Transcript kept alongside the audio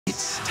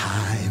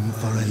Time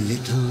for a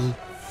little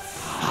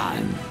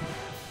fun.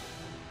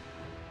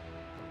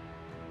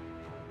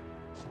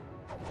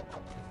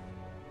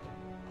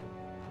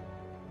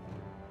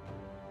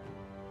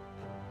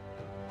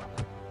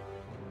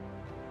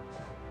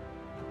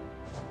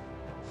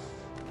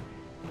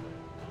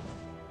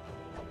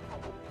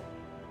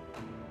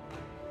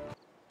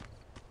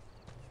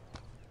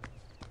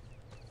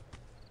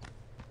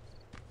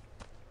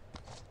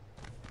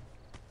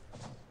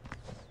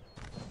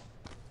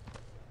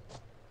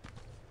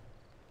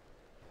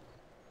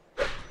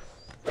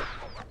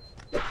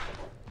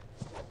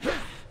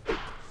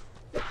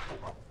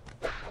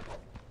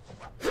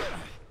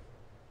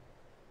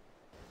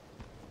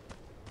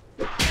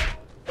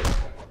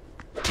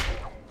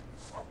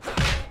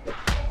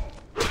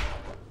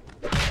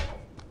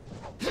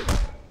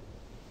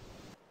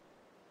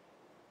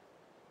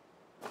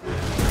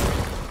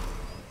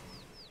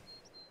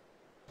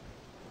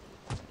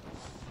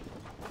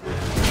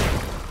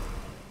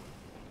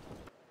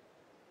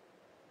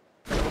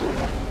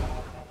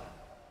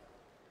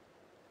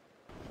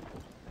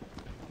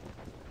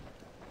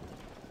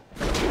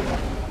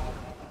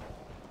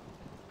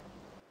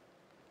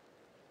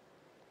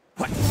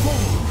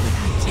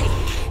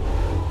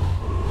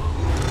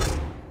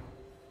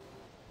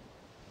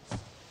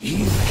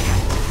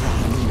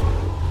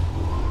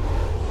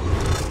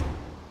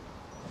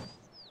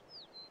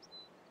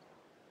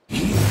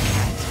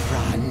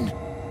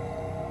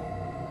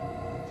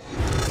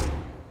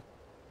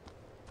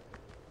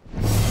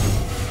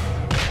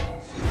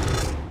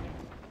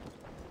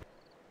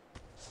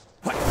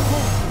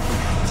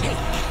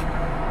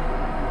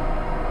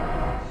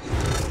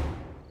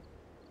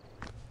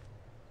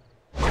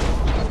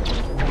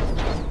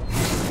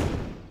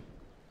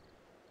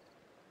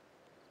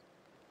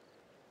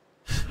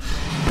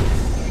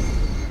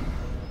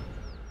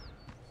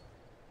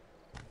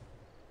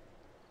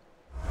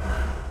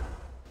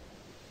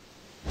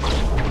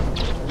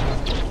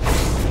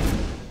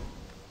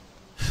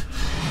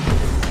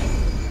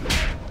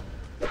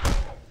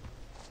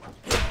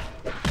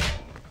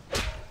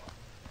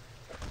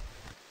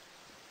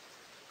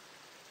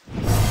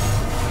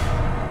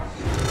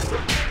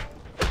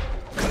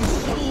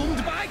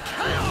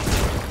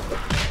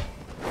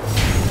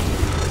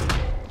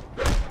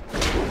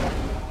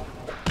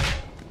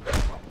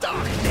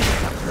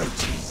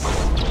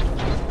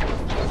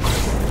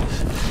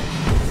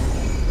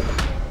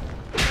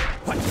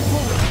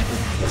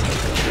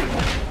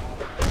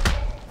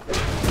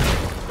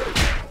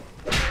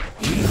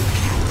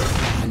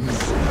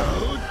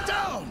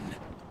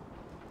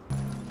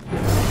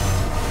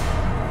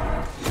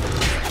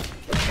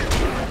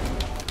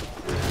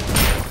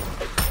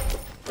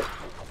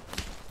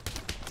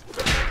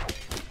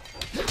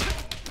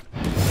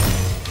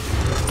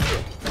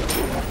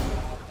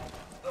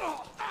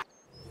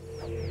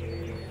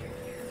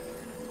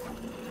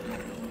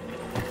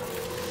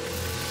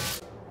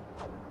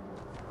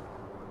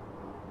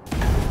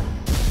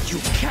 You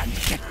can't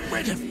get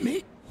rid of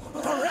me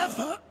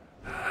forever.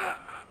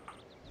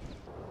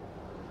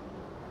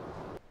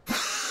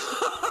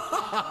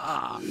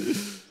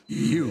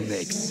 You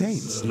make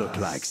saints look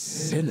like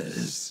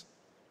sinners.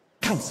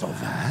 Cancel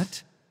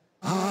that.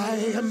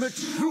 I am the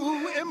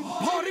true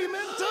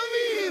embodiment of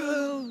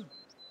evil.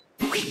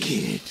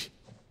 Wicked.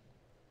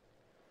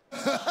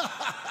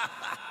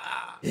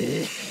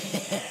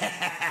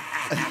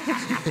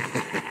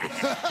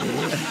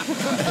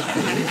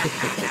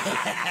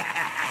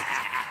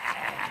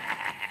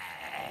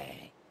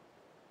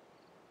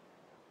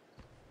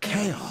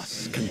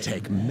 Chaos can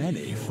take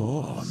many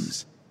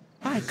forms.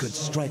 I could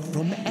strike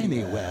from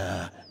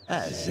anywhere,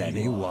 as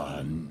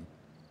anyone.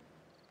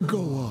 Go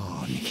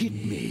on, hit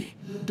me.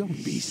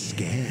 Don't be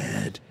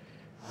scared.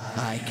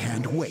 I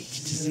can't wait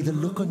to see the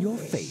look on your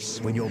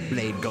face when your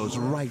blade goes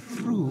right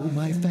through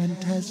my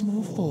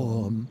phantasmal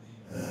form.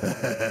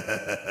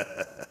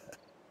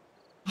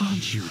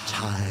 Aren't you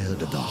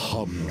tired of the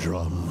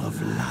humdrum of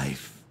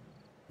life?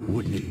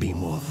 Wouldn't it be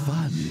more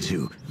fun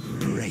to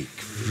break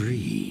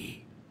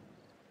free?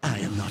 I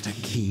am not a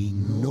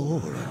king nor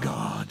a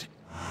god.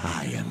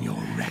 I am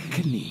your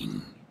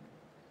reckoning.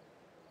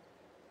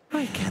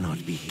 I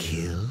cannot be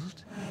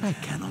killed. I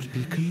cannot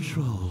be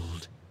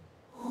controlled.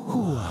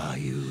 Who are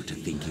you to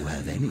think you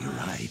have any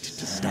right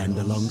to stand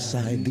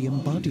alongside the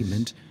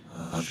embodiment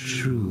of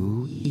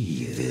true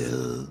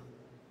evil?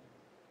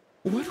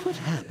 What would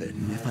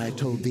happen if I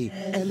told the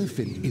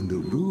elephant in the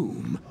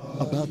room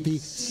about the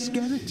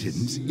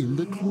skeletons in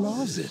the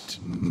closet?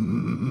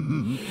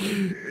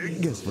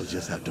 Guess we'll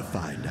just have to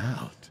find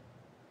out.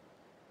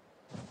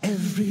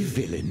 Every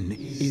villain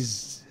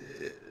is...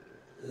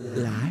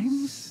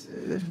 limes?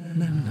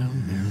 No,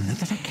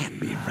 that can't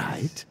be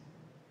right.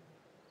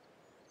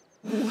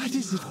 What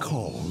is it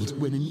called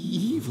when an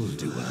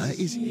evildoer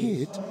is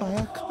hit by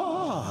a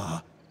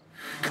car?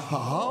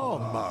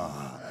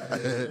 Karma.